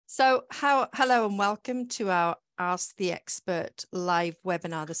So hello and welcome to our Ask the Expert live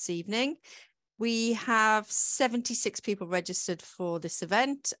webinar this evening. We have 76 people registered for this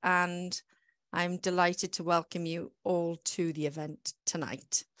event, and I'm delighted to welcome you all to the event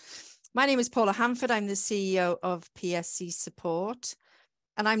tonight. My name is Paula Hanford. I'm the CEO of PSC Support,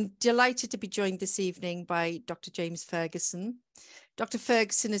 and I'm delighted to be joined this evening by Dr. James Ferguson. Dr.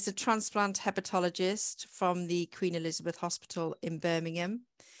 Ferguson is a transplant hepatologist from the Queen Elizabeth Hospital in Birmingham.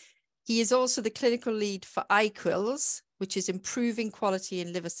 He is also the clinical lead for IQILS, which is Improving Quality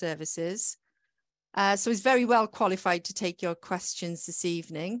in Liver Services. So he's very well qualified to take your questions this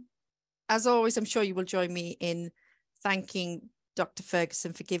evening. As always, I'm sure you will join me in thanking Dr.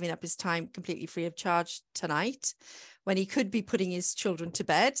 Ferguson for giving up his time completely free of charge tonight, when he could be putting his children to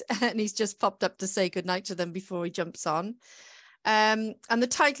bed, and he's just popped up to say goodnight to them before he jumps on. And the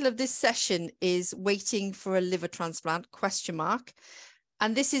title of this session is Waiting for a Liver Transplant ?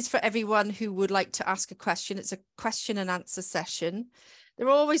 And this is for everyone who would like to ask a question. It's a question and answer session. There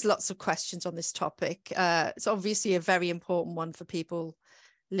are always lots of questions on this topic. It's obviously a very important one for people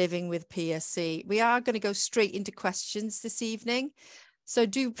living with PSC. We are going to go straight into questions this evening. So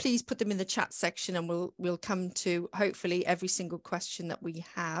do please put them in the chat section, and we'll come to hopefully every single question that we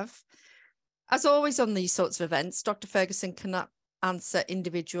have. As always on these sorts of events, Dr. Ferguson cannot answer cannot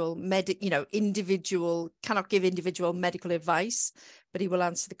give individual medical advice, but he will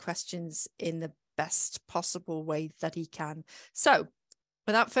answer the questions in the best possible way that he can. So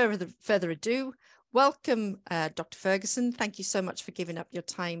without further ado, welcome, Dr. Ferguson. Thank you so much for giving up your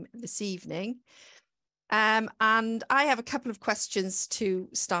time this evening. And I have a couple of questions to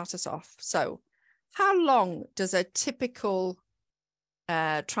start us off. So how long does a typical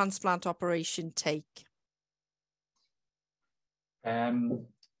transplant operation take?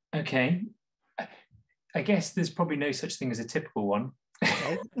 Okay. I guess there's probably no such thing as a typical one.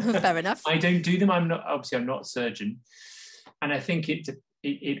 Okay, fair enough. I don't do them. I'm not a surgeon, and I think it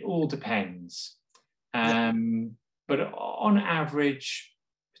all depends. Yeah. But on average,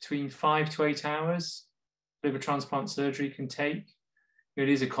 between 5 to 8 hours, liver transplant surgery can take. It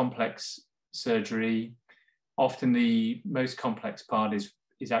is a complex surgery. Often the most complex part is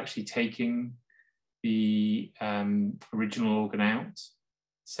actually taking the original organ out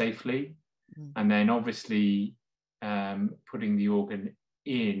safely, and then obviously putting the organ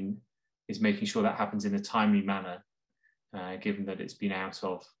in is making sure that happens in a timely manner, given that it's been out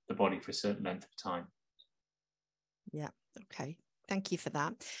of the body for a certain length of time. Yeah, okay. Thank you for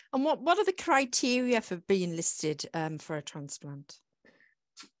that. And what are the criteria for being listed for a transplant?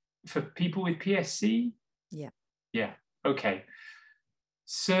 For people with PSC? Yeah. Yeah, okay.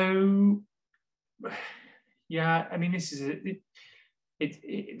 So, yeah, I mean, this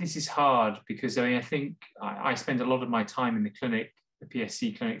is hard because I think I spend a lot of my time in the clinic, the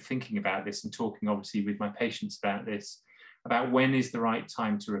PSC clinic, thinking about this and talking obviously with my patients about this, about when is the right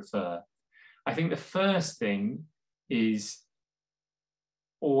time to refer. I think the first thing is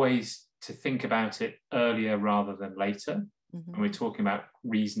always to think about it earlier rather than later. Mm-hmm. When we're talking about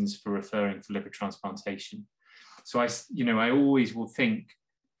reasons for referring for liver transplantation. So I always will think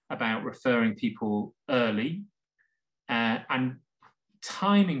about referring people early, and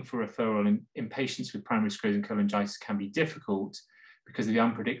timing for referral in patients with primary sclerosing cholangitis can be difficult because of the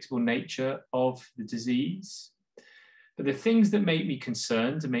unpredictable nature of the disease. But the things that make me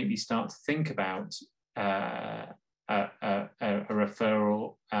concerned and make me start to think about a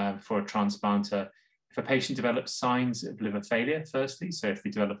referral for a transplanter, if a patient develops signs of liver failure, firstly, so if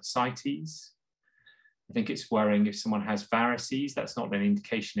they develop ascites. I think it's worrying if someone has varices. That's not an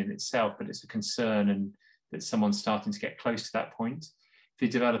indication in itself, but it's a concern, and that someone's starting to get close to that point. If they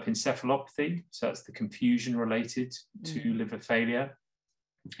develop encephalopathy, so that's the confusion related to liver failure.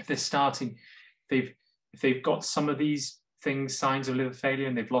 If they're starting, if they've got some of these things, signs of liver failure,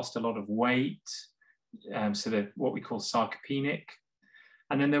 and they've lost a lot of weight, so they're what we call sarcopenic.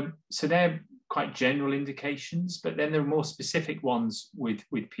 And then they're quite general indications, but then there are more specific ones with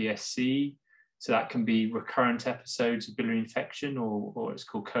PSC. So that can be recurrent episodes of biliary infection, or it's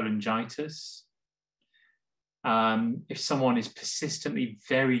called cholangitis. If someone is persistently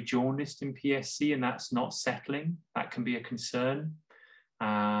very jaundiced in PSC and that's not settling, that can be a concern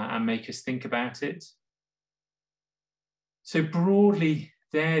and make us think about it. So broadly,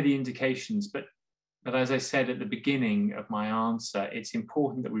 they're the indications, but as I said at the beginning of my answer, it's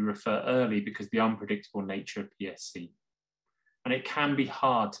important that we refer early because of the unpredictable nature of PSC. And it can be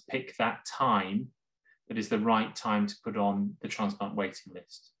hard to pick that time that is the right time to put on the transplant waiting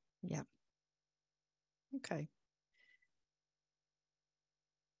list. Yeah. Okay.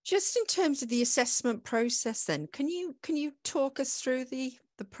 Just in terms of the assessment process then, can you talk us through the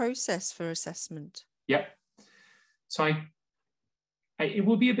the process for assessment? Yep. So it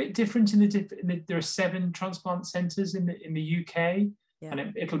will be a bit different there are 7 transplant centres in the UK, yeah.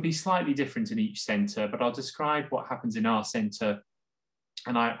 and it'll be slightly different in each centre, but I'll describe what happens in our centre.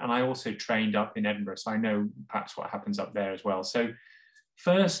 And I also trained up in Edinburgh, so I know perhaps what happens up there as well. So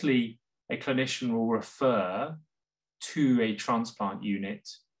firstly, a clinician will refer to a transplant unit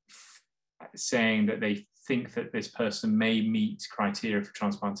saying that they think that this person may meet criteria for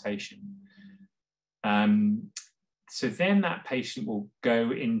transplantation. So then that patient will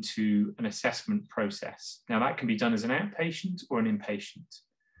go into an assessment process. Now that can be done as an outpatient or an inpatient.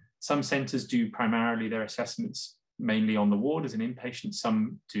 Some centres do primarily their assessments mainly on the ward as an inpatient,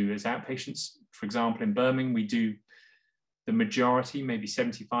 some do as outpatients. For example, in Birmingham, we do the majority, maybe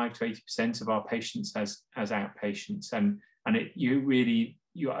 75 to 80% of our patients as outpatients. And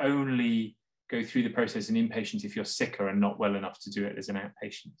you only go through the process as an inpatient if you're sicker and not well enough to do it as an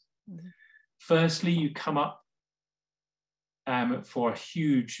outpatient. Mm-hmm. Firstly, you come up for a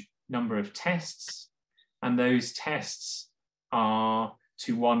huge number of tests, and those tests are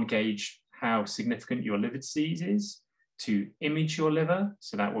to, one, gauge how significant your liver disease is, to image your liver,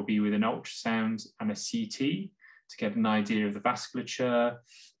 so that will be with an ultrasound and a CT to get an idea of the vasculature,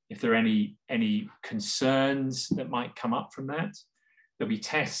 if there are any concerns that might come up from that. There'll be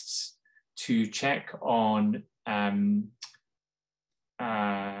tests to check on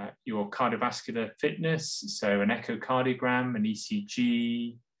your cardiovascular fitness, so an echocardiogram, an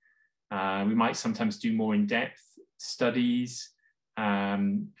ECG. We might sometimes do more in-depth studies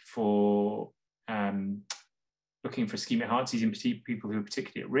for looking for ischemic heart disease in people who are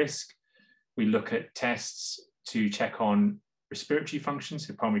particularly at risk. We look at tests to check on respiratory function,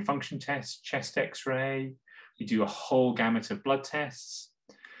 so pulmonary function tests, chest X-ray. We do a whole gamut of blood tests.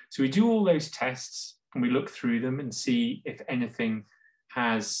 So we do all those tests and we look through them and see if anything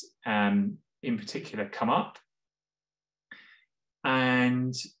has in particular come up.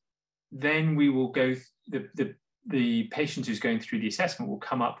 And then we will go, the patient who's going through the assessment will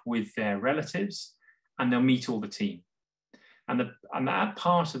come up with their relatives and they'll meet all the team. And that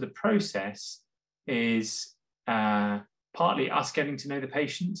part of the process is partly us getting to know the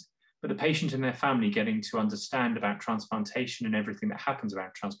patient, but the patient and their family getting to understand about transplantation and everything that happens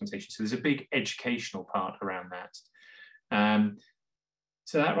around transplantation. So there's a big educational part around that.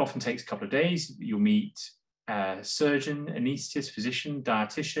 So that often takes a couple of days. You'll meet surgeon, anaesthetist, physician,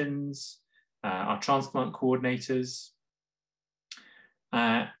 dietitians, our transplant coordinators,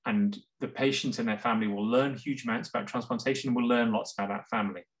 and the patient and their family will learn huge amounts about transplantation and will learn lots about that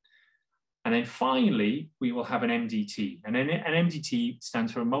family. And then finally, we will have an MDT. And an MDT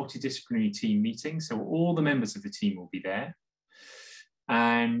stands for a multidisciplinary team meeting. So all the members of the team will be there.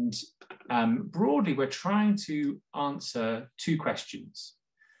 And broadly, we're trying to answer 2 questions.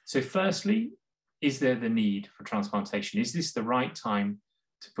 So firstly, is there the need for transplantation? Is this the right time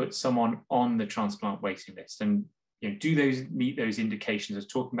to put someone on the transplant waiting list? And do those meet those indications I was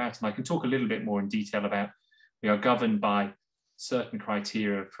talking about? And I can talk a little bit more in detail about, we are governed by certain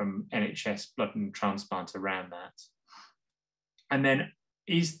criteria from NHS Blood and Transplant around that. And then,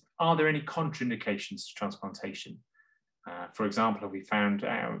 are there any contraindications to transplantation? For example, have we found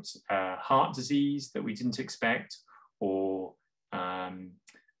out heart disease that we didn't expect, or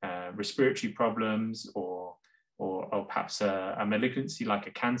respiratory problems, or perhaps a malignancy like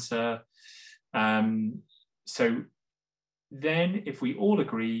a cancer? So then, if we all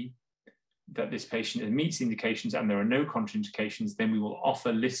agree that this patient meets indications and there are no contraindications, then we will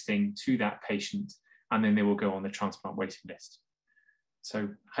offer listing to that patient, and then they will go on the transplant waiting list. So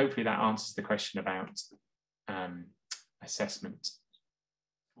hopefully that answers the question about assessment.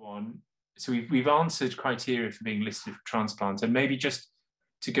 So we've answered criteria for being listed for transplant, and maybe just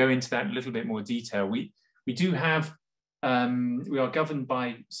to go into that in a little bit more detail, we do have, we are governed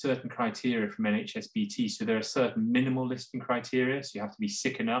by certain criteria from NHSBT. So there are certain minimal listing criteria. So you have to be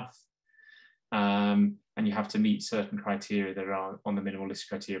sick enough, and you have to meet certain criteria that are on the minimal list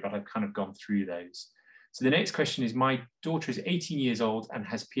criteria, but I've kind of gone through those. So the next question is, my daughter is 18 years old and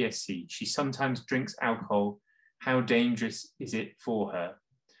has PSC. She sometimes drinks alcohol. How dangerous is it for her?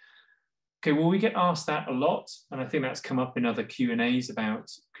 Okay, well, we get asked that a lot, and I think that's come up in other Q&As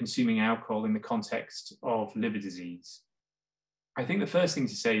about consuming alcohol in the context of liver disease. I think the first thing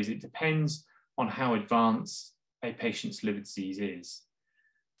to say is it depends on how advanced a patient's liver disease is.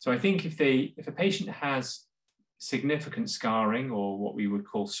 So I think if a patient has significant scarring, or what we would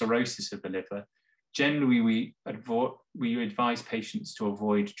call cirrhosis of the liver, generally we advise patients to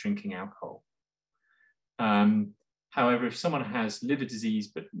avoid drinking alcohol. However, if someone has liver disease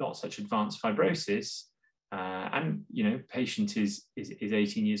but not such advanced fibrosis, And you know, patient is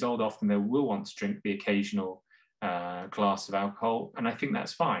 18 years old. Often they will want to drink the occasional glass of alcohol, and I think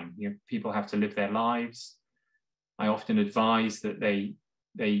that's fine. You know, people have to live their lives. I often advise that they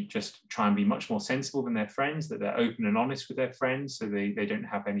just try and be much more sensible than their friends, that they're open and honest with their friends, so they don't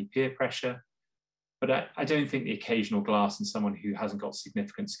have any peer pressure. But I don't think the occasional glass in someone who hasn't got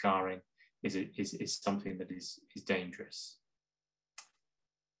significant scarring is something that is dangerous.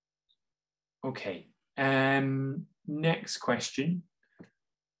 Okay, next question.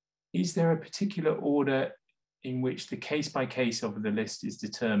 Is there a particular order in which the case-by-case of the list is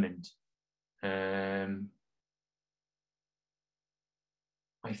determined? I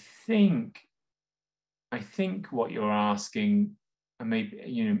think what you're asking, and maybe,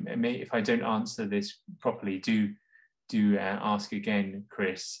 you know, if I don't answer this properly, do ask again,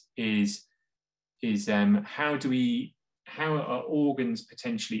 Chris, is how are organs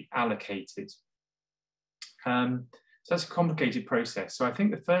potentially allocated? So that's a complicated process. So I think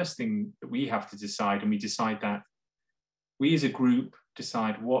the first thing that we have to decide, and we decide that we as a group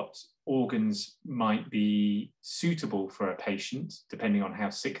decide what organs might be suitable for a patient, depending on how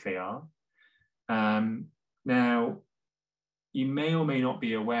sick they are. Now, you may or may not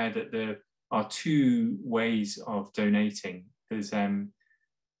be aware that there are two ways of donating. There's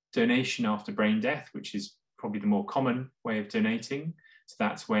donation after brain death, which is probably the more common way of donating. So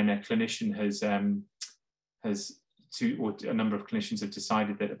that's when a clinician or a number of clinicians have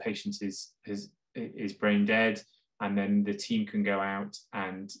decided that a patient is brain dead, and then the team can go out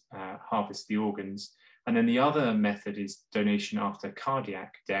and harvest the organs. And then the other method is donation after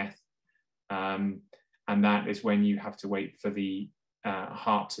cardiac death, and that is when you have to wait for the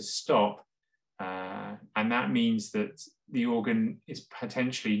heart to stop, and that means that the organ is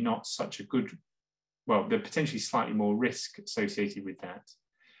potentially not such a good, well, there's potentially slightly more risk associated with that.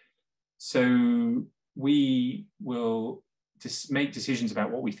 So we will just make decisions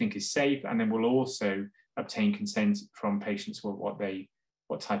about what we think is safe, and then we'll also obtain consent from patients for what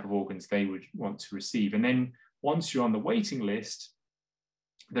type of organs they would want to receive. And then once you're on the waiting list,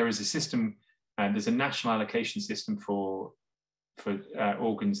 there is a system, there's a national allocation system for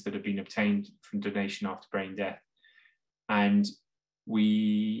organs that have been obtained from donation after brain death. And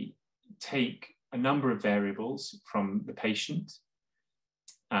we take a number of variables from the patient,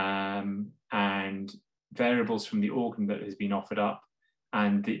 and variables from the organ that has been offered up,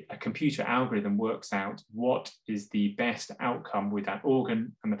 and a computer algorithm works out what is the best outcome with that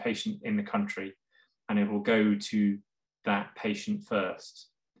organ and the patient in the country, and it will go to that patient first.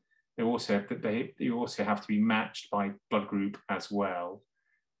 You also have to be matched by blood group as well.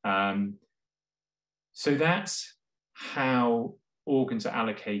 So that's how organs are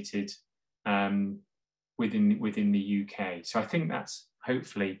allocated within the UK. So I think that's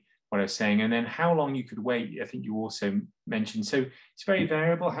hopefully what I was saying. And then how long you could wait, I think you also mentioned. So it's very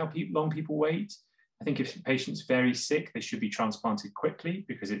variable how long people wait. I think if the patient's very sick, they should be transplanted quickly,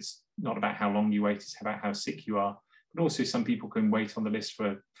 because it's not about how long you wait, it's about how sick you are. But also some people can wait on the list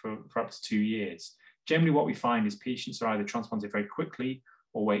for up to 2 years. Generally what we find is patients are either transplanted very quickly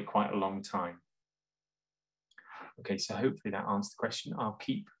or wait quite a long time. Okay, so hopefully that answers the question. I'll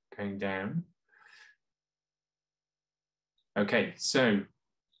keep going down. Okay, so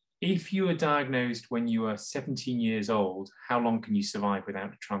if you were diagnosed when you were 17 years old, how long can you survive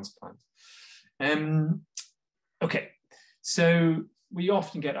without a transplant? Okay, so we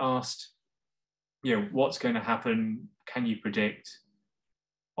often get asked, you know, what's going to happen? Can you predict?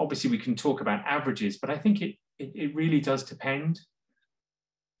 Obviously, we can talk about averages, but I think it really does depend.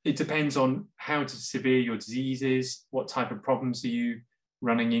 It depends on how severe your disease is, what type of problems are you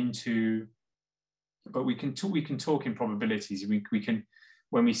running into. But we can talk in probabilities. We can,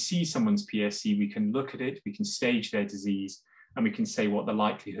 when we see someone's PSC, we can look at it, we can stage their disease, and we can say what the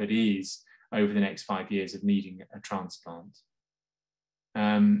likelihood is over the next 5 years of needing a transplant.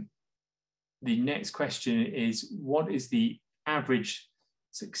 The next question is, what is the average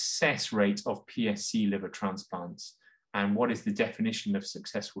success rate of PSC liver transplants, and what is the definition of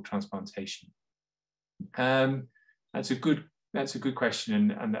successful transplantation? That's a good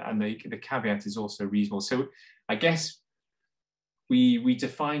question, and the caveat is also reasonable. So I guess we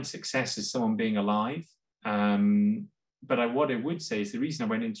define success as someone being alive, but what I would say is the reason I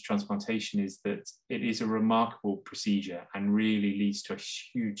went into transplantation is that it is a remarkable procedure and really leads to a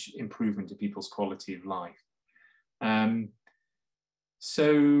huge improvement in people's quality of life.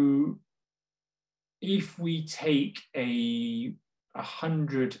 So if we take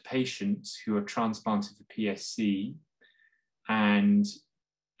 100 patients who are transplanted for PSC, and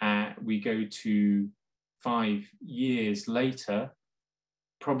we go to 5 years later,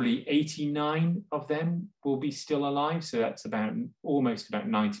 probably 89 of them will be still alive. So that's almost about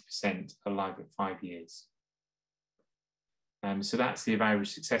 90% alive at 5 years. So that's the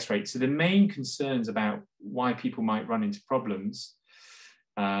average success rate. So the main concerns about why people might run into problems,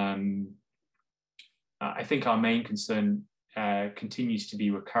 I think our main concern continues to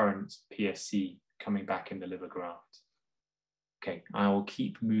be recurrent PSC coming back in the liver graft. Okay, I will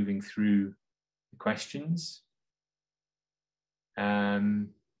keep moving through the questions.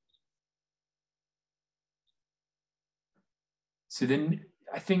 So then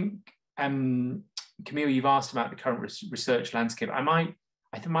I think, Camille, you've asked about the current research landscape. I might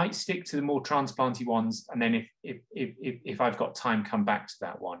stick to the more transplanty ones, and then if I've got time, come back to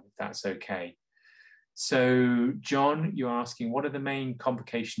that one, if that's okay. So John, you're asking, what are the main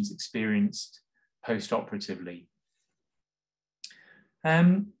complications experienced post-operatively?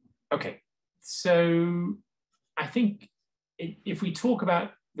 Okay, so I think if we talk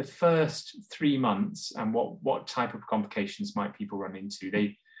about the first 3 months and what type of complications might people run into,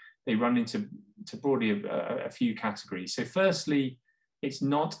 they run into broadly a few categories. So firstly, it's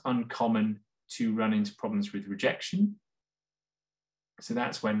not uncommon to run into problems with rejection. So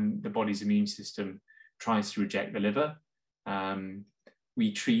that's when the body's immune system tries to reject the liver.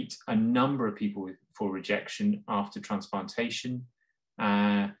 We treat a number of people for rejection after transplantation.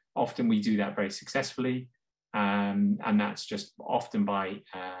 Often we do that very successfully, and that's just often by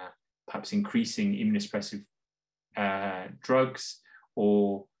perhaps increasing immunosuppressive drugs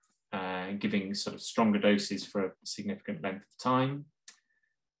or giving sort of stronger doses for a significant length of time.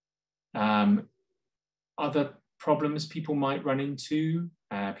 Other problems people might run into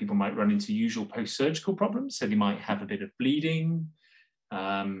usual post-surgical problems. So they might have a bit of bleeding.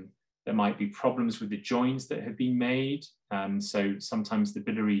 There might be problems with the joins that have been made. So sometimes the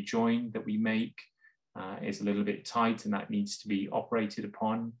biliary join that we make is a little bit tight and that needs to be operated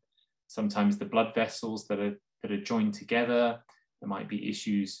upon. Sometimes the blood vessels that are joined together, there might be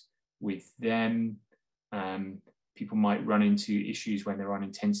issues with them. People might run into issues when they're on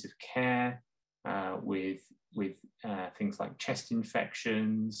intensive care with things like chest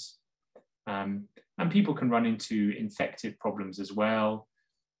infections. And people can run into infective problems as well.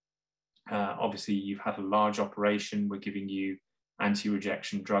 Obviously, you've had a large operation, we're giving you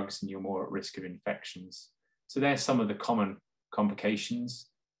anti-rejection drugs and you're more at risk of infections. So there's some of the common complications.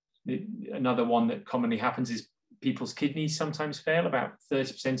 Another one that commonly happens is people's kidneys sometimes fail. About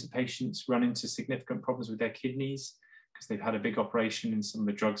 30% of patients run into significant problems with their kidneys because they've had a big operation and some of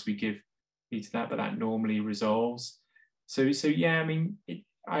the drugs we give lead to that, but that normally resolves. So yeah, I mean,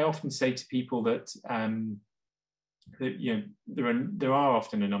 I often say to people that, there are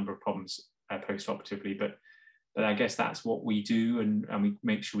often a number of problems post-operatively, but I guess that's what we do, and we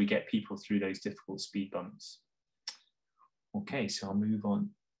make sure we get people through those difficult speed bumps. Okay, so I'll move on.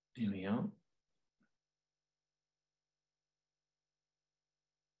 Here we are.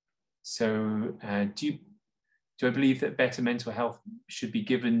 So do I believe that better mental health should be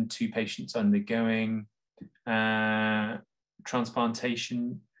given to patients undergoing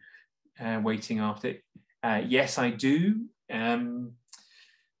transplantation, waiting after it? Yes, I do.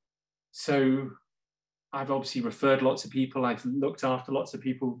 So I've obviously referred lots of people. I've looked after lots of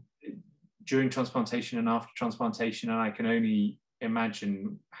people during transplantation and after transplantation, and I can only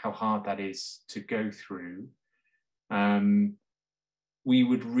imagine how hard that is to go through. We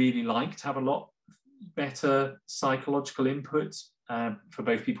would really like to have a lot better psychological input for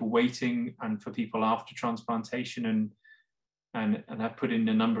both people waiting and for people after transplantation, and I've put in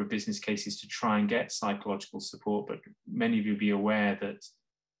a number of business cases to try and get psychological support, but many of you will be aware that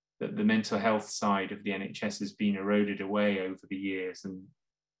the mental health side of the NHS has been eroded away over the years,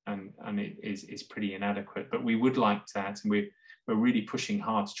 and it is pretty inadequate. But we would like that, and we're really pushing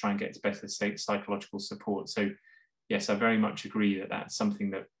hard to try and get better psychological support. So yes, I very much agree that that's something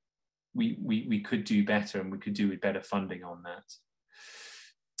that we could do better, and we could do with better funding on that.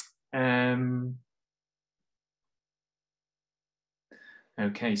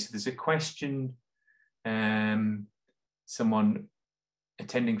 Okay, so there's a question, someone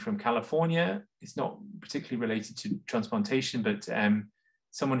attending from California. It's not particularly related to transplantation, but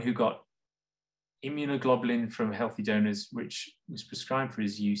someone who got immunoglobulin from healthy donors, which was prescribed for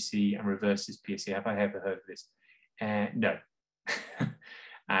his UC and reverses PSC. Have I ever heard of this? No.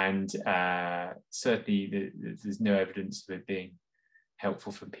 And certainly there's no evidence of it being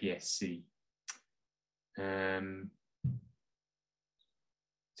helpful for PSC.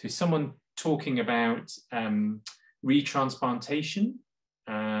 So someone talking about retransplantation.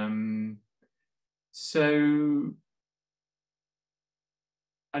 So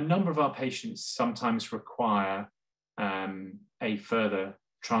a number of our patients sometimes require a further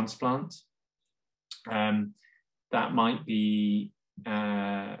transplant. That might be,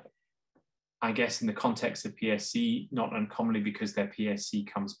 I guess, in the context of PSC, not uncommonly because their PSC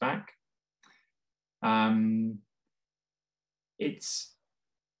comes back. It's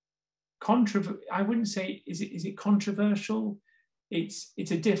I wouldn't say, is it controversial? It's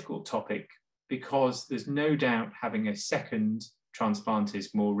a difficult topic because there's no doubt having a second transplant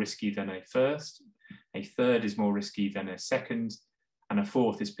is more risky than a first, a third is more risky than a second, and a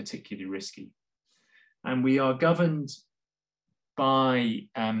fourth is particularly risky. And we are governed by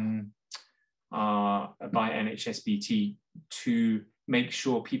NHSBT to make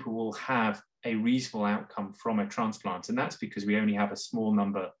sure people will have a reasonable outcome from a transplant. And that's because we only have a small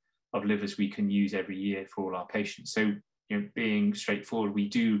number of livers we can use every year for all our patients. So, being straightforward, we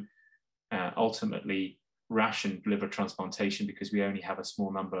do ultimately ration liver transplantation because we only have a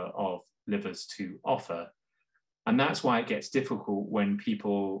small number of livers to offer. And that's why it gets difficult when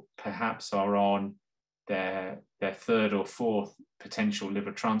people perhaps are on their third or fourth potential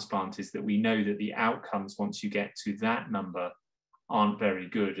liver transplant, is that we know that the outcomes once you get to that number aren't very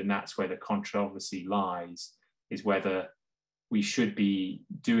good. And that's where the controversy lies, is whether we should be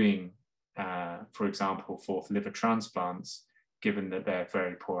doing, for example, fourth liver transplants, given that they're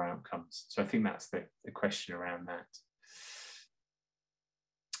very poor outcomes. So I think that's the question around that.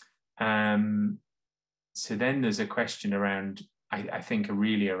 So then there's a question around, I think,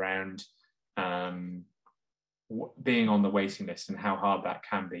 really around being on the waiting list and how hard that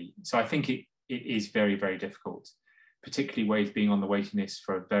can be. So I think it is very, very difficult, particularly being on the waiting list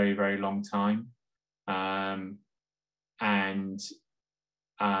for a very, very long time.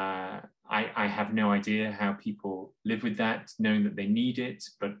 I have no idea how people live with that, knowing that they need it,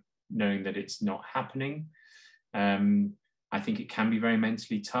 but knowing that it's not happening. I think it can be very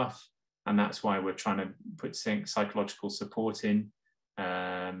mentally tough, and that's why we're trying to put psychological support in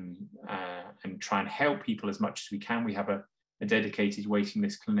and try and help people as much as we can. We have a dedicated waiting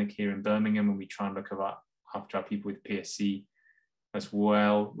list clinic here in Birmingham, and we try and look after our people with PSC as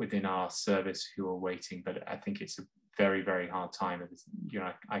well within our service who are waiting. But I think it's a very, very hard time.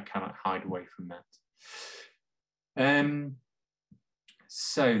 I cannot hide away from that.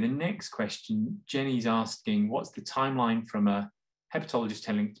 So the next question, Jenny's asking, what's the timeline from a hepatologist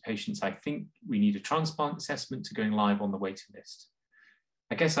telling patients, I think we need a transplant assessment, to going live on the waiting list?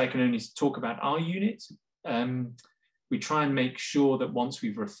 I guess I can only talk about our unit. We try and make sure that once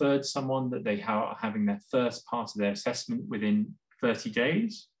we've referred someone, that they are having their first part of their assessment within 30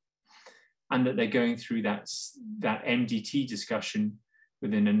 days, and that they're going through that MDT discussion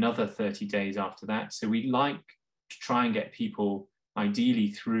within another 30 days after that. So we like to try and get people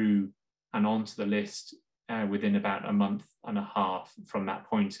ideally through and onto the list within about a month and a half from that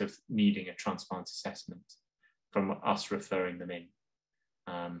point of needing a transplant assessment, from us referring them in.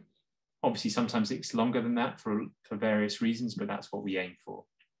 Obviously, sometimes it's longer than that for various reasons, but that's what we aim for.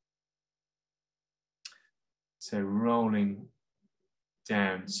 So rolling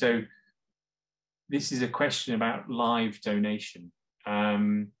down. So this is a question about live donation.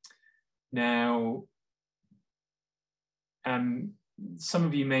 Now, some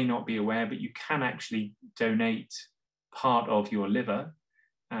of you may not be aware, but you can actually donate part of your liver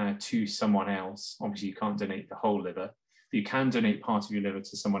to someone else. Obviously, you can't donate the whole liver, but you can donate part of your liver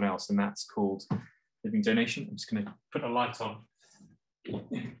to someone else, and that's called living donation. I'm just going to put a light on.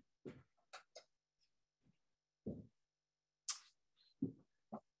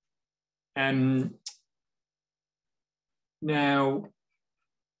 Now,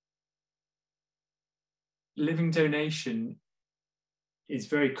 living donation is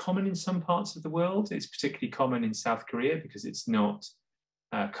very common in some parts of the world. It's particularly common in South Korea because it's not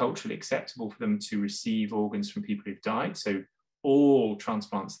culturally acceptable for them to receive organs from people who've died. So all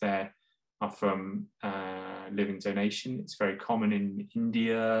transplants there are from living donation. It's very common in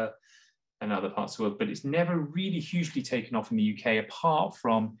India and other parts of the world, but it's never really hugely taken off in the UK, apart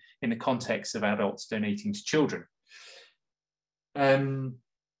from in the context of adults donating to children.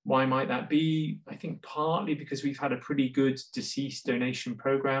 Why might that be? I think partly because we've had a pretty good deceased donation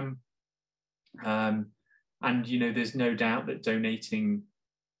program. And, there's no doubt that donating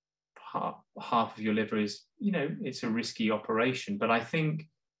half of your liver is, it's a risky operation. But I think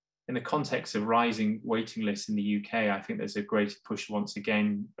in the context of rising waiting lists in the UK, I think there's a greater push once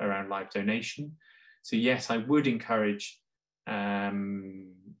again around live donation. So yes, I would encourage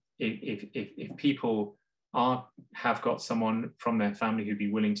if people have got someone from their family who'd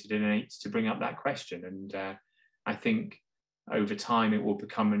be willing to donate, to bring up that question. And I think over time it will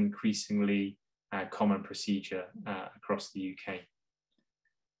become an increasingly common procedure across the UK.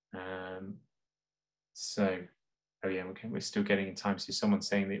 So Oh yeah, okay, we're still getting in time. So someone's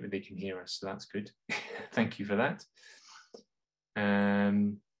saying that they can hear us, so that's good. Thank you for that.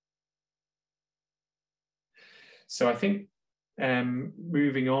 So I think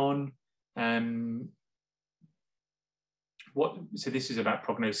moving on, so this is about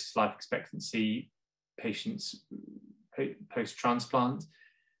prognosis, life expectancy, patients post-transplant.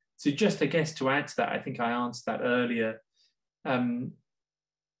 So just, I guess, to add to that, I think I answered that earlier.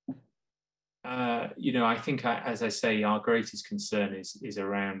 You know, I think, as I say, our greatest concern is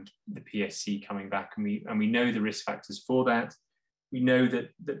around the PSC coming back, and we know the risk factors for that. We know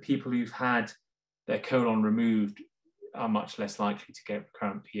that people who've had their colon removed are much less likely to get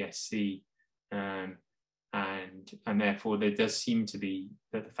recurrent PSC, and therefore there does seem to be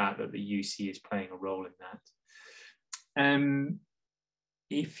the fact that the UC is playing a role in that.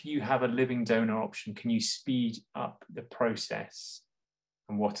 If you have a living donor option, can you speed up the process,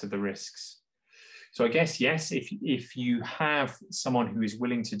 and what are the risks? So I guess, yes, if you have someone who is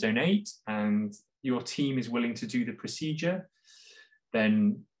willing to donate and your team is willing to do the procedure,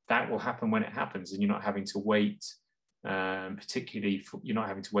 then that will happen when it happens, and you're not having to wait, particularly you're not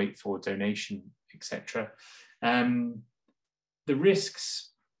having to wait for donation, etc. The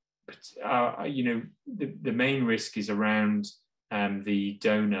risks, you know, the main risk is around the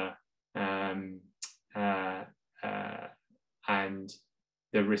donor and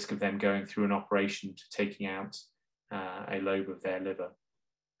the risk of them going through an operation to taking out a lobe of their liver.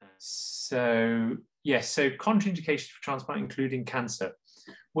 So yes, so contraindications for transplant, including cancer.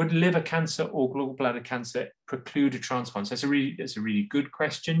 Would liver cancer or gallbladder cancer preclude a transplant? So that's a really good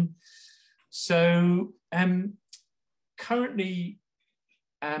question. So currently,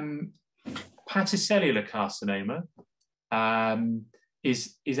 hepatocellular carcinoma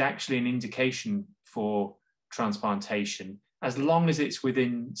is actually an indication for transplantation, as long as it's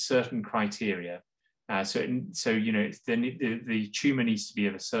within certain criteria. So you know, the tumor needs to be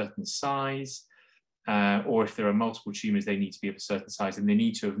of a certain size, or if there are multiple tumors, they need to be of a certain size, and they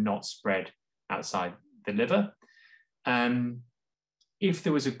need to have not spread outside the liver. If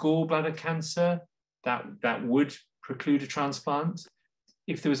there was a gallbladder cancer, that would preclude a transplant.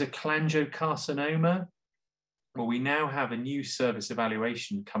 If there was a cholangiocarcinoma, well, we now have a new service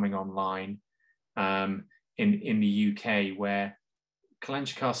evaluation coming online in the UK, where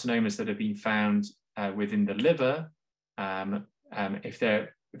cholangiocarcinomas that have been found within the liver, if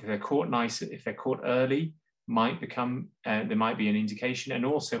they're caught early, there might be an indication, and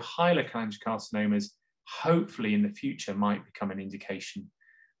also hilar cholangiocarcinomas, hopefully in the future, might become an indication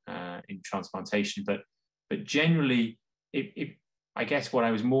in transplantation. But generally, I guess what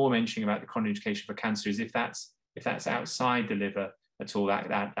I was more mentioning about the contraindication for cancer is if that's outside the liver at all,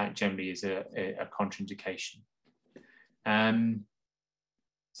 that generally is a contraindication.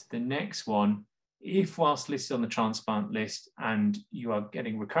 So the next one, if whilst listed on the transplant list and you are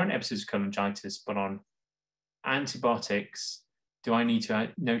getting recurrent episodes of cholangitis but on antibiotics, do I need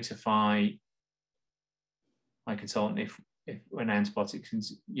to notify my consultant if when antibiotics?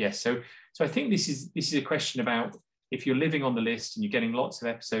 Yes. So I think this is a question about if you're living on the list and you're getting lots of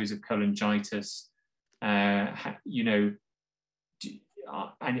episodes of cholangitis, you know,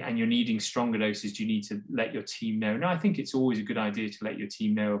 and you're needing stronger doses, do you need to let your team know? No, I think it's always a good idea to let your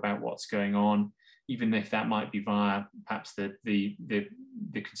team know about what's going on, even if that might be via perhaps the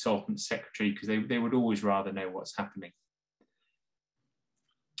consultant secretary, because they would always rather know what's happening.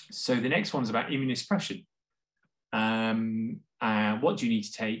 So the next one's about immunosuppression. What do you need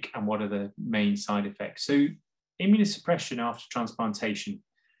to take, and what are the main side effects? So immunosuppression after transplantation,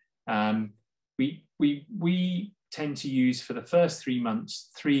 we tend to use for the first 3 months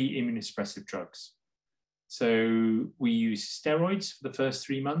 3 immunosuppressive drugs. So we use steroids for the first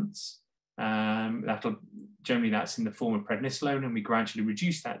 3 months. Generally that's in the form of prednisolone, and we gradually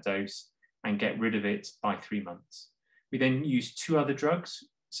reduce that dose and get rid of it by 3 months. We then use 2 other drugs.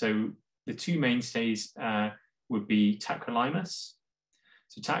 So the 2 mainstays would be tacrolimus.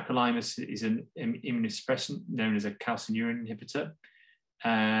 So tacrolimus is an immunosuppressant known as a calcineurin inhibitor.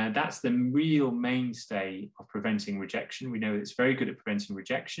 That's the real mainstay of preventing rejection. We know it's very good at preventing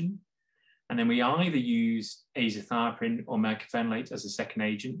rejection. And then we either use azathioprine or mycophenolate as a second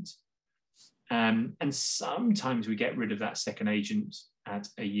agent. And sometimes we get rid of that second agent at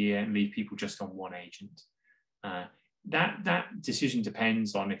a year and leave people just on 1 agent. That decision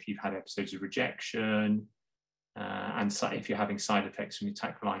depends on if you've had episodes of rejection and if you're having side effects from your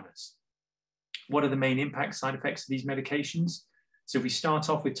tacrolimus. What are the main side effects of these medications? So if we start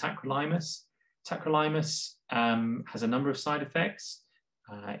off with tacrolimus, has a number of side effects.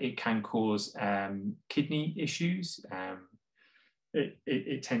 It can cause kidney issues.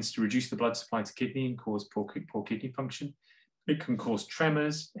 it tends to reduce the blood supply to kidney and cause poor kidney function. It can cause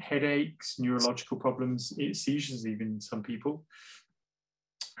tremors, headaches, neurological problems, seizures even in some people.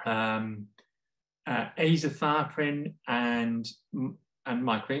 Azathioprine and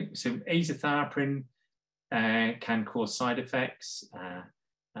microdose. So azathioprine can cause side effects,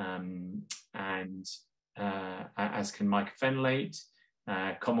 as can mycophenolate.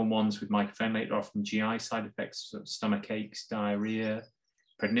 Common ones with mycophenolate are often GI side effects, so stomach aches, diarrhea.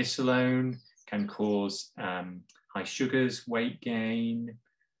 Prednisolone can cause high sugars, weight gain.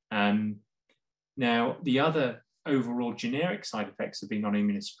 Now, the other overall generic side effects of being on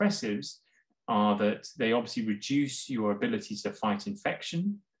immunosuppressives are that they obviously reduce your ability to fight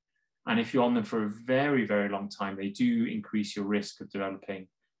infection. And if you're on them for a very, very long time, they do increase your risk of developing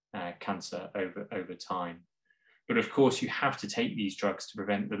cancer over time. But of course, you have to take these drugs to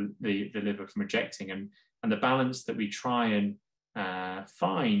prevent the liver from rejecting. And the balance that we try and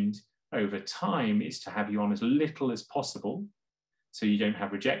find over time is to have you on as little as possible so you don't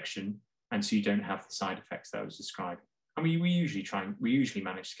have rejection and so you don't have the side effects that I was describing. I mean, we usually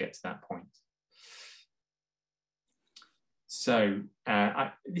manage to get to that point. So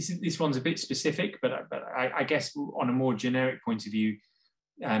this one's a bit specific, but I guess on a more generic point of view,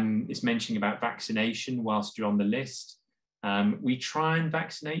 it's mentioning about vaccination whilst you're on the list. We try and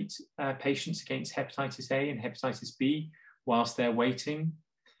vaccinate patients against hepatitis A and hepatitis B whilst they're waiting.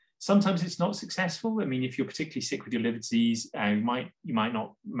 Sometimes it's not successful. I mean, if you're particularly sick with your liver disease, you might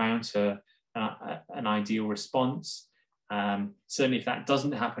not mount an ideal response. Certainly if that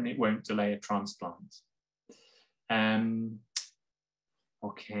doesn't happen, it won't delay a transplant.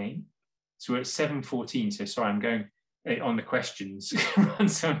 Okay, so we're at 7:14, so sorry, I'm going on the questions.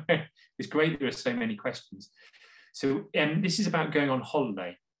 So it's great there are so many questions. So this is about going on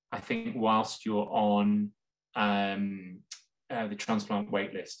holiday, I think, whilst you're on the transplant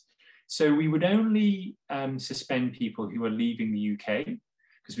wait list. So we would only suspend people who are leaving the UK,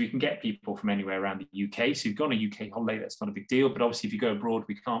 because we can get people from anywhere around the UK. So you've gone on a UK holiday, that's not a big deal. But obviously, if you go abroad,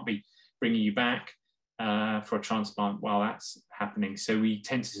 we can't be bringing you back for a transplant while that's happening. So we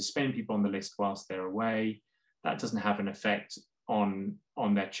tend to suspend people on the list whilst they're away. That doesn't have an effect on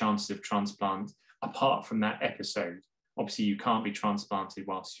their chances of transplant, apart from that episode. Obviously, you can't be transplanted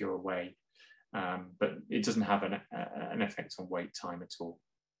whilst you're away, but it doesn't have an effect on wait time at all.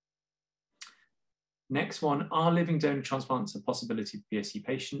 Next one, are living donor transplants a possibility for PSC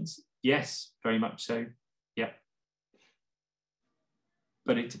patients? Yes, very much so, yeah.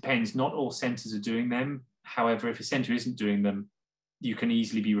 But it depends, not all centres are doing them. However, if a centre isn't doing them, you can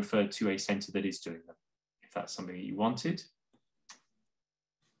easily be referred to a centre that is doing them, if that's something that you wanted.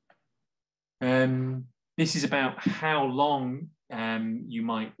 This is about how long you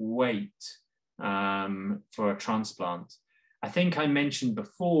might wait for a transplant. I think I mentioned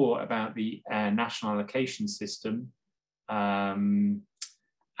before about the national allocation system, and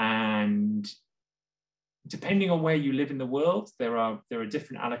depending on where you live in the world, there are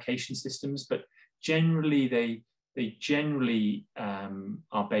different allocation systems, but generally they generally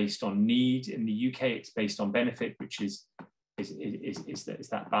are based on need. In the UK, it's based on benefit, which is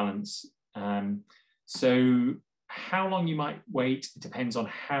that balance. So how long you might wait depends on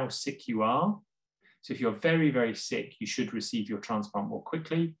how sick you are. So if you're very, very sick, you should receive your transplant more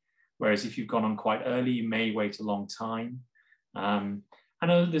quickly. Whereas if you've gone on quite early, you may wait a long time. I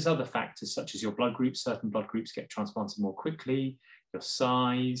know there's other factors such as your blood group. Certain blood groups get transplanted more quickly, your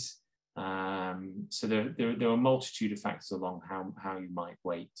size. So there are a multitude of factors along how you might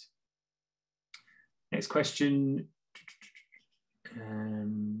wait. Next question.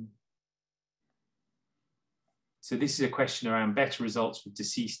 So this is a question around better results with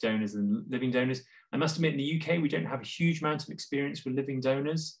deceased donors than living donors. I must admit, in the UK, we don't have a huge amount of experience with living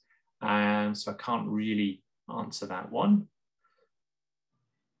donors, so I can't really answer that one.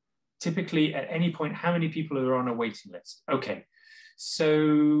 Typically, at any point, how many people are on a waiting list? Okay,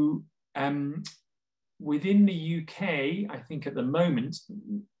 so within the UK, I think at the moment,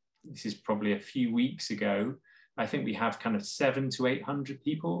 this is probably a few weeks ago, I think we have kind of 700 to 800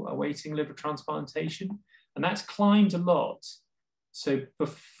 people awaiting liver transplantation, and that's climbed a lot. So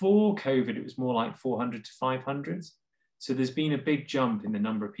before COVID, it was more like 400 to 500. So there's been a big jump in the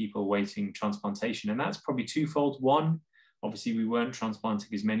number of people awaiting transplantation, and that's probably twofold. One, obviously we weren't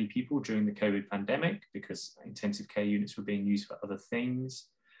transplanting as many people during the COVID pandemic because intensive care units were being used for other things.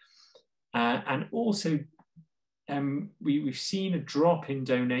 And also we've seen a drop in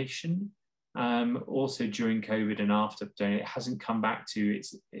donation also during COVID and after. It hasn't come back to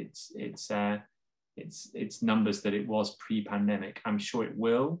its numbers that it was pre-pandemic. I'm sure it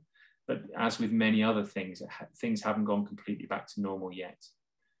will, but as with many other things, things haven't gone completely back to normal yet.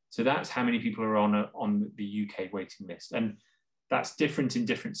 So that's how many people are on the UK waiting list. And that's different in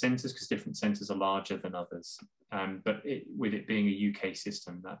different centres because different centres are larger than others. But with it being a UK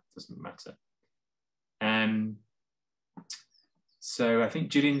system, that doesn't matter. So I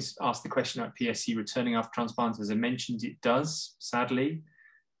think Gillian's asked the question about PSC returning after transplant. As I mentioned, it does, sadly.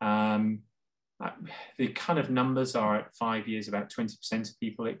 The kind of numbers are at 5 years, about 20% of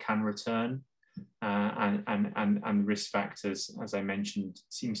people it can return. And risk factors, as I mentioned,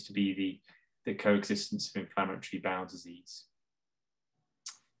 seems to be the coexistence of inflammatory bowel disease.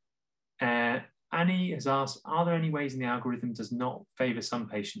 Annie has asked, are there any ways in the algorithm does not favour some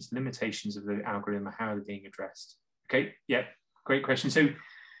patients? Limitations of the algorithm, how are they being addressed? Okay, yeah, great question. So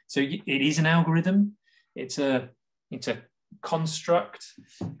it is an algorithm. It's a construct,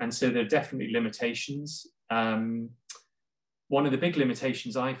 and so there are definitely limitations. One of the big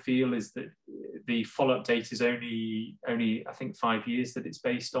limitations I feel is that the follow-up data is only I think 5 years that it's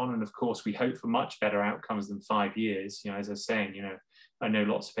based on, and of course we hope for much better outcomes than 5 years. You know, as I was saying, you know, I know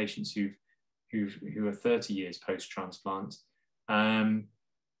lots of patients who are 30 years post-transplant, and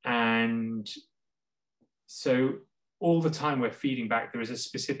so all the time we're feeding back. There is a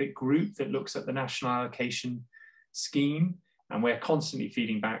specific group that looks at the national allocation scheme, and we're constantly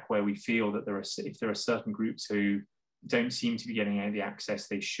feeding back where we feel that if there are certain groups who don't seem to be getting the access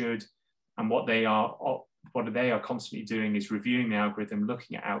they should, and what they are constantly doing is reviewing the algorithm,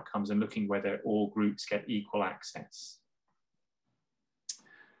 looking at outcomes, and looking whether all groups get equal access.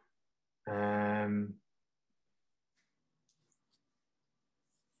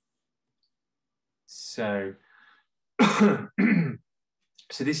 So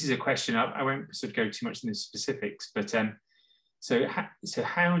this is a question. I won't sort of go too much into the specifics, but so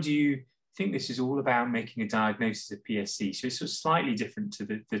how do you think this is all about making a diagnosis of PSC? So it's sort of slightly different to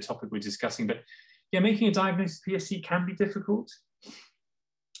the topic we're discussing, but yeah, making a diagnosis of PSC can be difficult.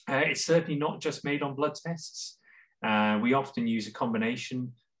 It's certainly not just made on blood tests. We often use a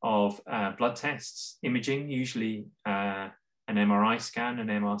combination of blood tests, imaging, usually an MRI scan, an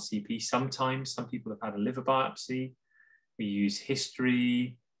MRCP. Sometimes some people have had a liver biopsy. We use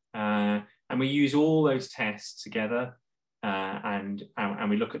history, and we use all those tests together, and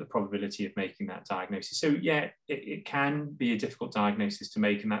we look at the probability of making that diagnosis. So yeah, it can be a difficult diagnosis to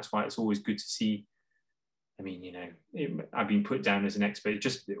make, and that's why it's always good to see. I mean, you know, I've been put down as an expert.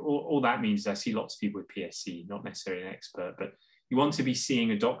 Just all that means is I see lots of people with PSC, not necessarily an expert, but you want to be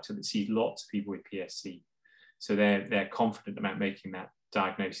seeing a doctor that sees lots of people with PSC, so they're confident about making that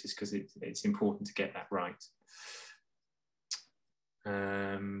diagnosis, because it's important to get that right.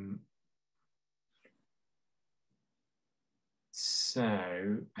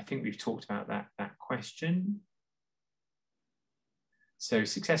 So I think we've talked about that question. So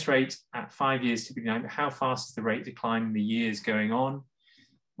success rate at 5 years typically 9, but how fast is the rate decline in the years going on?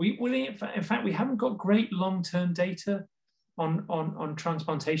 In fact, we haven't got great long-term data on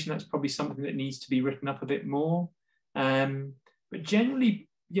transplantation. That's probably something that needs to be written up a bit more. But generally,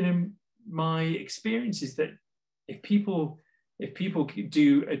 you know, my experience is that if people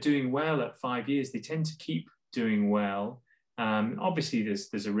are doing well at 5 years, they tend to keep doing well. Obviously,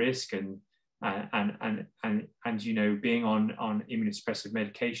 there's a risk, and you know, being on immunosuppressive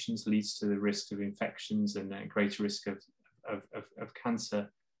medications leads to the risk of infections and a greater risk of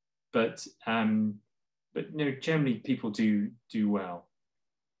cancer. But no, generally people do well.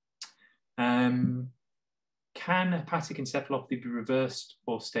 Can hepatic encephalopathy be reversed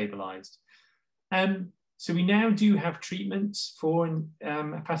or stabilized? So we now do have treatments for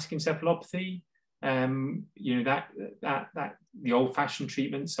hepatic encephalopathy. You know, that the old-fashioned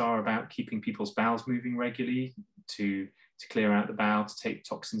treatments are about keeping people's bowels moving regularly to clear out the bowel, to take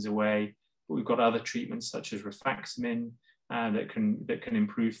toxins away. But we've got other treatments such as rifaximin that can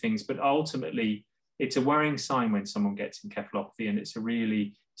improve things. But ultimately, it's a worrying sign when someone gets encephalopathy, and it's a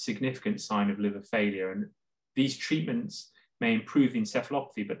really significant sign of liver failure. And these treatments may improve the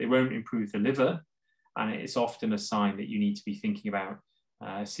encephalopathy, but they won't improve the liver. And it's often a sign that you need to be thinking about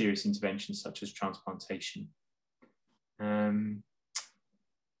serious interventions such as transplantation.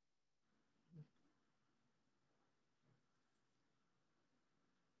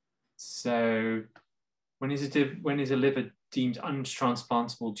 So when is a liver deemed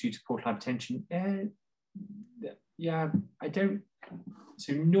untransplantable due to portal hypertension? Yeah, I don't.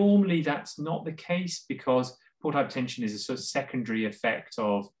 So normally that's not the case, because portal hypertension is a sort of secondary effect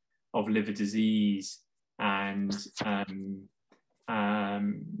of liver disease, and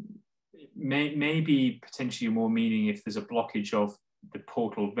maybe potentially more meaning if there's a blockage of the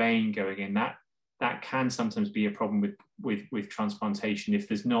portal vein going in, that can sometimes be a problem with transplantation. If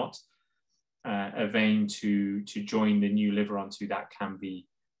there's not a vein to join the new liver onto, that can be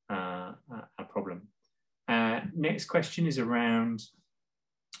a problem. Next question is around,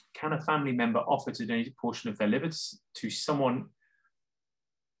 can a family member offer to donate a portion of their liver to someone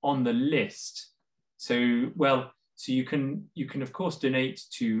on the list? So, well, so you can of course donate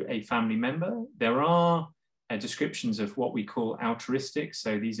to a family member. There are descriptions of what we call altruistic.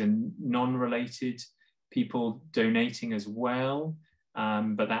 So these are non-related people donating as well,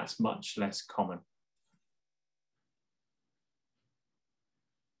 but that's much less common.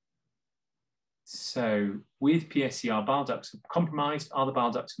 So with PSC, our bile ducts are compromised. Are the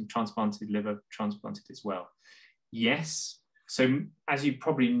bile ducts from transplanted liver transplanted as well? Yes. So as you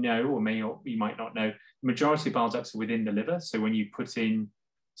probably know, or you might not know, the majority of bile ducts are within the liver. So when you put in,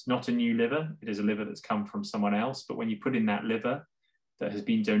 it's not a new liver, it is a liver that's come from someone else. But when you put in that liver that has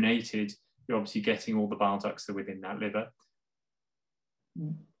been donated, you're obviously getting all the bile ducts that are within that liver.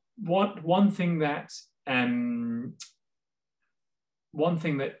 One thing that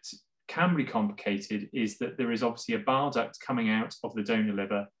can be complicated is that there is obviously a bile duct coming out of the donor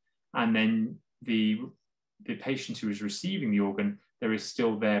liver, and then the patient who is receiving the organ, there is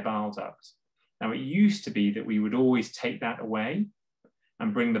still their bile duct. Now, it used to be that we would always take that away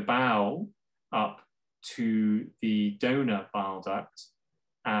and bring the bowel up to the donor bile duct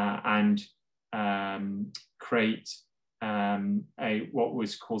and create what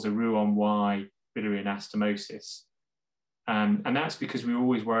was called a Roux-en-Y biliary anastomosis. And that's because we were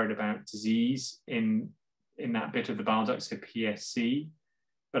always worried about disease in that bit of the bile duct, so PSC.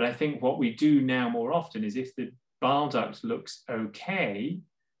 But I think what we do now more often is if the bile duct looks okay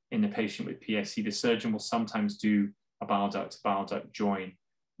in the patient with PSC, the surgeon will sometimes do a bile duct to bile duct join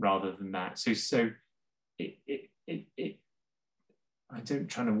rather than that. So I'm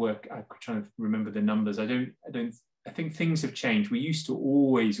trying to remember the numbers. I think things have changed. We used to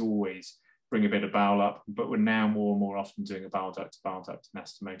always bring a bit of bowel up, but we're now more and more often doing a bile duct to bile duct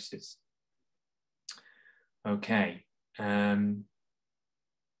anastomosis. Okay.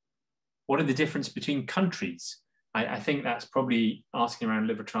 What are the difference between countries? I think that's probably asking around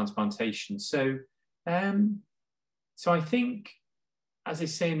liver transplantation. So I think, as I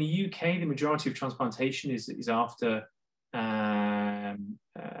say, in the UK, the majority of transplantation is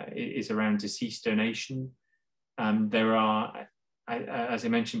around deceased donation. There are, as I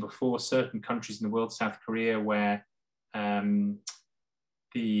mentioned before, certain countries in the world, South Korea, where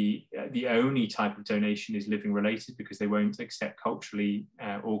the only type of donation is living related, because they won't accept culturally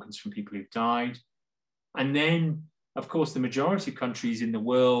organs from people who've died. And then, of course, the majority of countries in the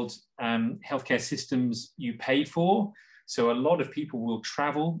world, healthcare systems you pay for. So a lot of people will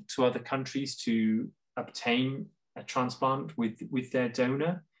travel to other countries to obtain a transplant with their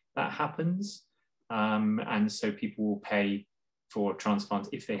donor. That happens. And so people will pay for transplant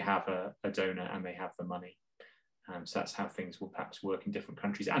if they have a donor and they have the money. So that's how things will perhaps work in different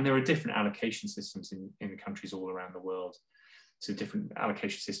countries. And there are different allocation systems in countries all around the world. So different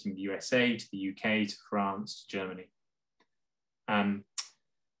allocation system in the USA, to the UK, to France, to Germany.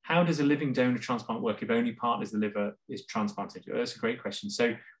 How does a living donor transplant work if only part of the liver is transplanted? That's a great question.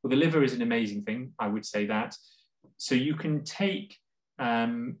 So, well, the liver is an amazing thing, I would say that. So you can take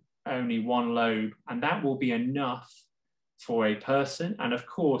only one lobe, and that will be enough for a person. And of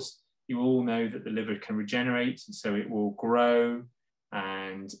course, you all know that the liver can regenerate, so it will grow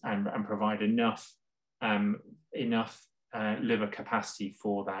and provide enough liver capacity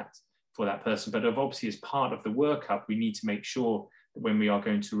for that person. But obviously, as part of the workup, we need to make sure that when we are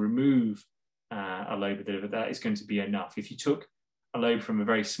going to remove a lobe of the liver, that is going to be enough. If you took a lobe from a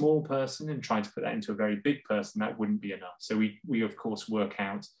very small person and tried to put that into a very big person, that wouldn't be enough. So we of course work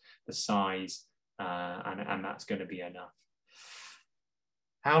out the size, and that's going to be enough.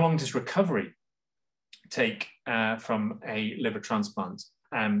 How long does recovery take from a liver transplant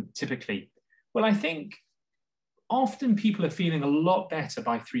typically? Well, I think often people are feeling a lot better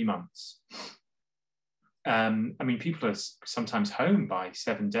by 3 months. I mean, people are sometimes home by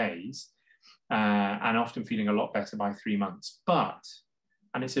 7 days and often feeling a lot better by 3 months. But,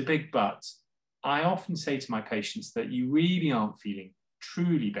 and it's a big but, I often say to my patients that you really aren't feeling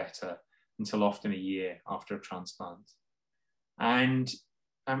truly better until often a year after a transplant. And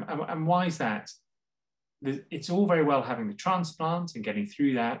why is that? It's all very well having the transplant and getting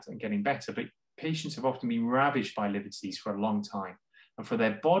through that and getting better, but patients have often been ravaged by liver disease for a long time. And for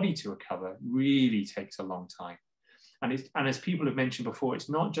their body to recover really takes a long time. And as people have mentioned before, it's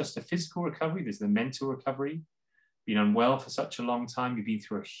not just a physical recovery, there's the mental recovery. Been unwell for such a long time, you've been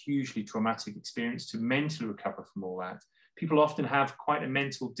through a hugely traumatic experience to mentally recover from all that. People often have quite a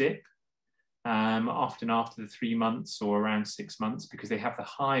mental dip often after the 3 months or around 6 months, because they have the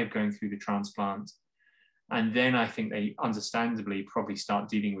high of going through the transplant. And then I think they understandably probably start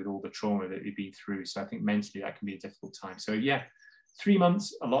dealing with all the trauma that they've been through. So I think mentally that can be a difficult time. So yeah, 3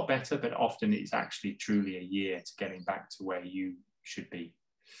 months, a lot better, but often it's actually truly a year to getting back to where you should be.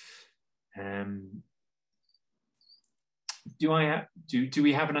 Do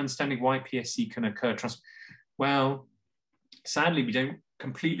we have an understanding why PSC can occur? Well, sadly, we don't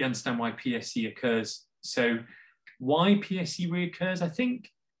completely understand why PSC occurs. So why PSC reoccurs? I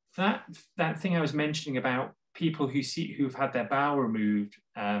think that thing I was mentioning about people who've had their bowel removed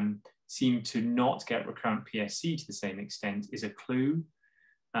seem to not get recurrent PSC to the same extent is a clue.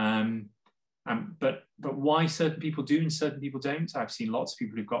 But why certain people do and certain people don't? I've seen lots of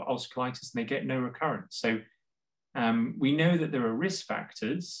people who've got ulcerative colitis and they get no recurrence. So we know that there are risk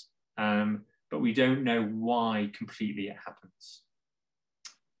factors, but we don't know why completely it happens.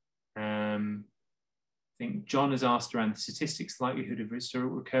 I think John has asked around the statistics, likelihood of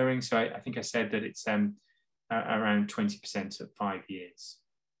recurring. So I think I said that it's around 20% at 5 years.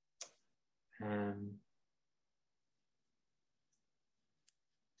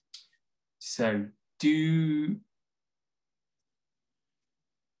 So do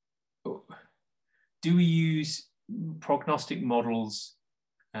we use prognostic models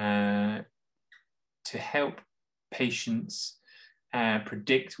to help patients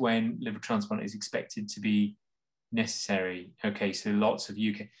predict when liver transplant is expected to be necessary? Okay, so lots of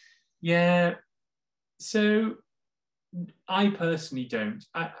UK. Yeah, so I personally don't.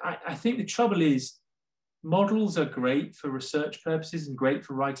 I think the trouble is models are great for research purposes and great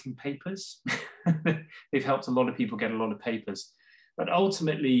for writing papers. They've helped a lot of people get a lot of papers. But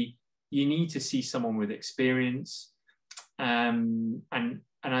ultimately, you need to see someone with experience. And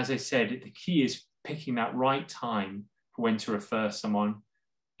as I said, the key is picking that right time for when to refer someone,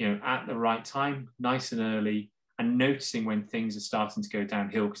 at the right time, nice and early, and noticing when things are starting to go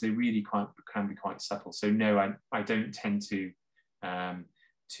downhill, because they really can be quite subtle. So no, I don't tend to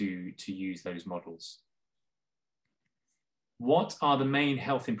use those models. What are the main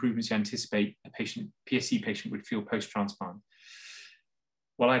health improvements you anticipate a PSC patient would feel post-transplant?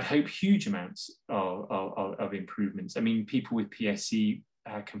 Well, I'd hope huge amounts of improvements. I mean, people with PSC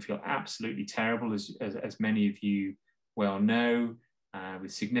can feel absolutely terrible, as many of you well know,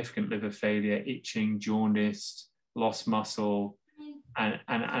 with significant liver failure, itching, jaundice, lost muscle. And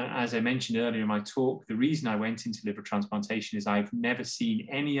as I mentioned earlier in my talk, the reason I went into liver transplantation is I've never seen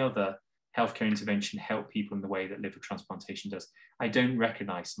any other healthcare intervention help people in the way that liver transplantation does. I don't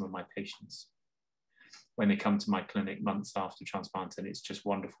recognize some of my patients when they come to my clinic months after transplant, and it's just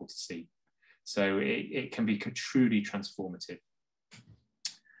wonderful to see. So it can be truly transformative.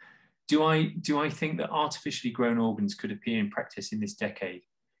 Do I think that artificially grown organs could appear in practice in this decade?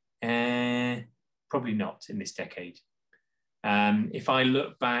 Probably not in this decade. If I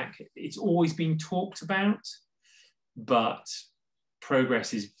look back, it's always been talked about, but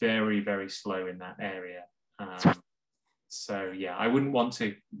progress is very, very slow in that area. So yeah, I wouldn't want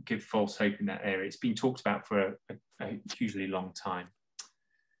to give false hope in that area. It's been talked about for a hugely long time.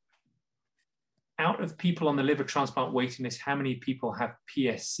 Out of people on the liver transplant waiting list, how many people have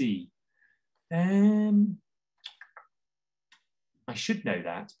PSC? I should know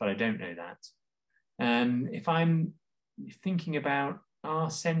that, but I don't know that. If I'm thinking about our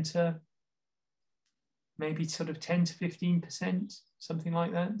centre, maybe sort of 10 to 15%, something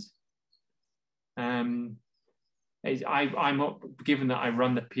like that. I'm given that I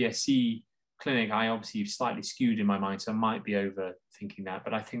run the PSC clinic, I obviously slightly skewed in my mind, so I might be overthinking that,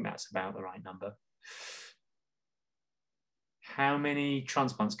 but I think that's about the right number. How many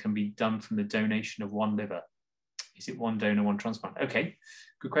transplants can be done from the donation of one liver? Is it one donor, one transplant? Okay,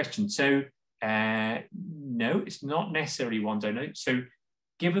 good question. So no, it's not necessarily one donor. So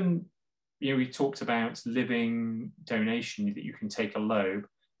given, we talked about living donation, that you can take a lobe.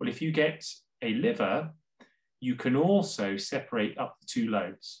 Well, if you get a liver, you can also separate up the 2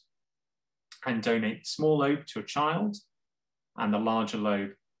 lobes and donate the small lobe to a child and the larger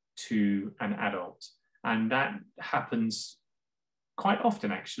lobe to an adult. And that happens quite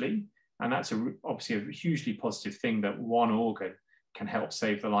often, actually. And that's obviously a hugely positive thing, that one organ can help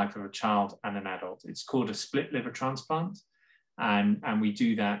save the life of a child and an adult. It's called a split liver transplant. And we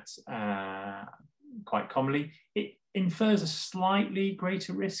do that quite commonly. It infers a slightly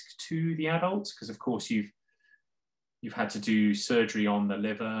greater risk to the adults, because of course you've had to do surgery on the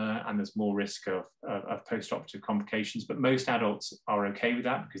liver and there's more risk of post-operative complications. But most adults are okay with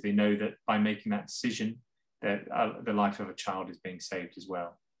that, because they know that by making that decision, that the life of a child is being saved as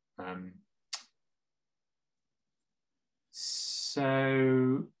well.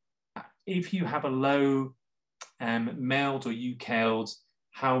 So if you have a low MELD or IQILS,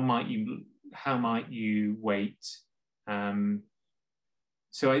 how might you wait?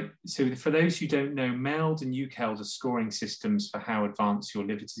 So for those who don't know, MELD and IQILS are scoring systems for how advanced your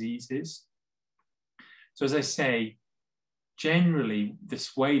liver disease is. So as I say, generally,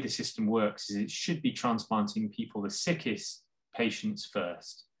 this way the system works is it should be transplanting people, the sickest patients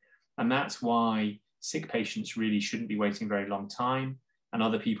first. And that's why sick patients really shouldn't be waiting a very long time, and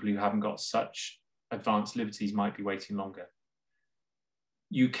other people who haven't got such advanced liver disease might be waiting longer.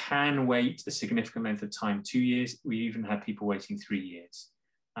 You can wait a significant length of time, 2 years. We even had people waiting 3 years.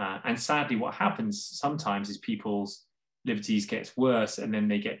 And sadly, what happens sometimes is people's liver disease gets worse and then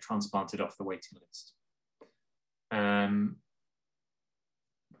they get transplanted off the waiting list.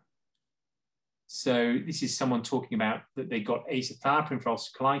 So this is someone talking about that they got azathioprine for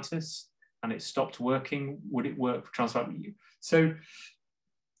ulcerative colitis and it stopped working. Would it work for transplant? So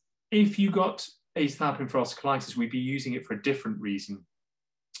if you got azathioprine for ulcerative colitis, we'd be using it for a different reason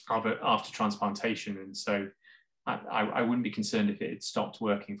after transplantation. And so I wouldn't be concerned if it had stopped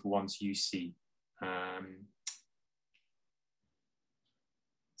working for one's UC.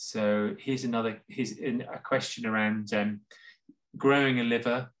 So here's a question around growing a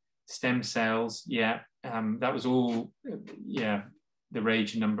liver, stem cells. Yeah, that was all, yeah, the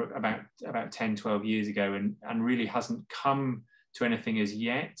rage number about 10, 12 years ago, and really hasn't come to anything as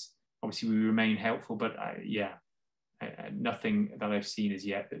yet. Obviously, we remain helpful, but yeah, nothing that I've seen as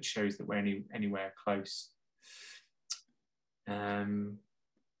yet that shows that we're anywhere close.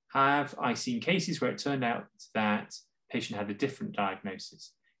 Have I seen cases where it turned out that patient had a different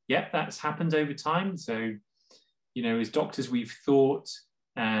diagnosis? Yep, that's happened over time. So, you know, as doctors, we've thought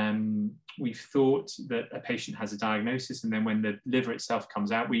that a patient has a diagnosis, and then when the liver itself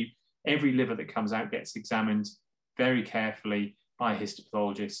comes out, every liver that comes out gets examined very carefully by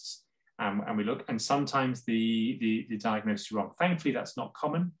histopathologists, and we look, and sometimes the diagnosis is wrong. Thankfully, that's not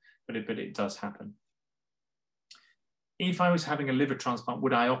common, but it does happen. If I was having a liver transplant,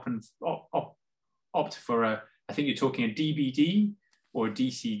 would I opt for I think you're talking a DBD or a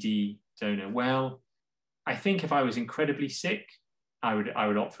DCD donor? Well, I think if I was incredibly sick, I would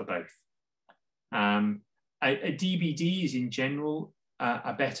opt for both. A DBD is in general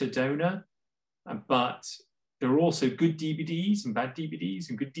a better donor, but there are also good DBDs and bad DBDs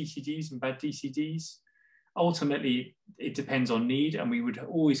and good DCDs and bad DCDs. Ultimately, it depends on need, and we would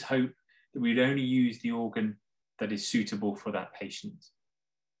always hope that we'd only use the organ that is suitable for that patient.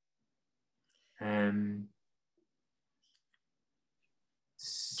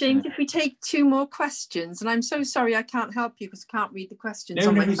 James, if we take 2 more questions, and I'm so sorry I can't help you because I can't read the questions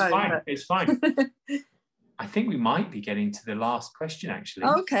on my phone. Fine. It's fine. I think we might be getting to the last question, actually.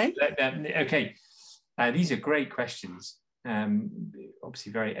 Oh, okay. Okay. These are great questions.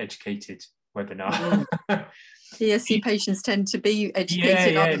 Obviously, very educated webinar. PSC patients tend to be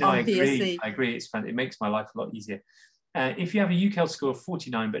educated on PSC. I agree. It's fun. It makes my life a lot easier. If you have a IQILS score of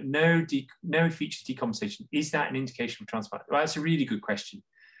 49 but no features decompensation, is that an indication of transplant? Well, that's a really good question.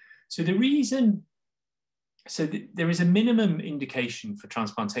 So there is a minimum indication for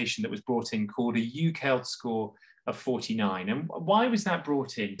transplantation that was brought in called a IQILS score of 49. And why was that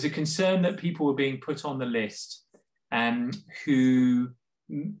brought in? There's a concern that people were being put on the list who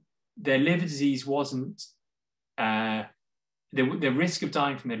their liver disease wasn't, the risk of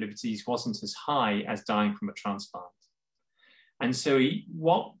dying from their liver disease wasn't as high as dying from a transplant. And so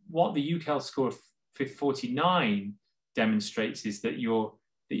what the IQILS score of 49 demonstrates is that your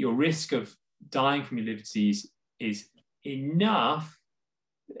risk of dying from your liver disease is enough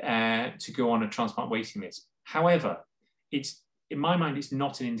to go on a transplant waiting list. However, in my mind, it's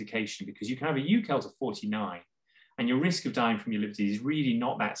not an indication, because you can have a IQILS of 49 and your risk of dying from your liver disease is really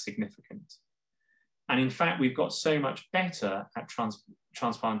not that significant. And in fact, we've got so much better at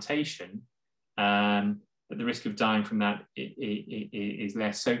transplantation that the risk of dying from that is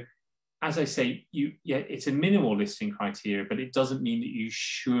less. So as I say, it's a minimal listing criteria, but it doesn't mean that you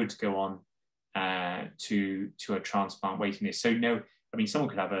should go on to a transplant waiting list. So no, I mean, someone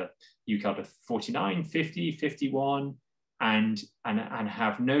could have a IQILS of 49, 50, 51, and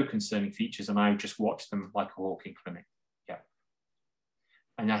have no concerning features, and I would just watch them like a hawk in clinic. Yeah.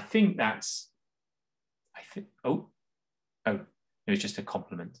 And I think oh, it was just a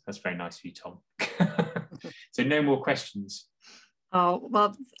compliment. That's very nice of you, Tom. So no more questions. Oh,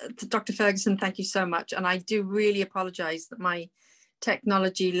 well, Dr. Ferguson, thank you so much. And I do really apologise that my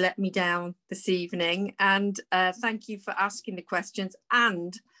technology let me down this evening. And thank you for asking the questions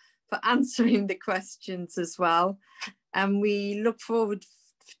and for answering the questions as well. And we look forward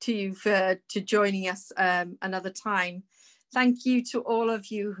to you to joining us another time Thank you to all of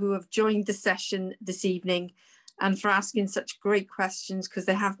you who have joined the session this evening and for asking such great questions, because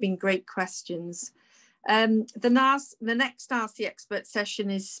they have been great questions. The next Ask the Expert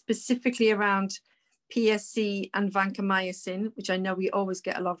session is specifically around PSC and vancomycin, which I know we always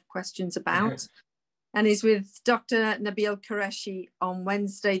get a lot of questions about, and is with Dr. Nabil Qureshi on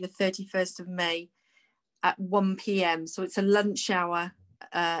Wednesday, the 31st of May at 1 p.m. So it's a lunch hour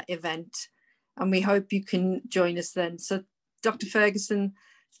event, and we hope you can join us then. So Dr. Ferguson,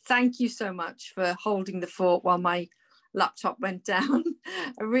 thank you so much for holding the fort while my laptop went down.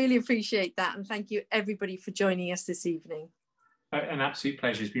 I really appreciate that. And thank you everybody for joining us this evening. An absolute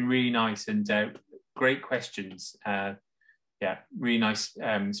pleasure. It's been really nice and great questions. Yeah, really nice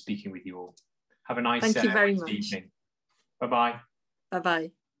speaking with you all. Have a nice Thank you very much. evening. Bye-bye.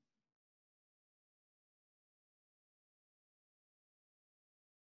 Bye-bye.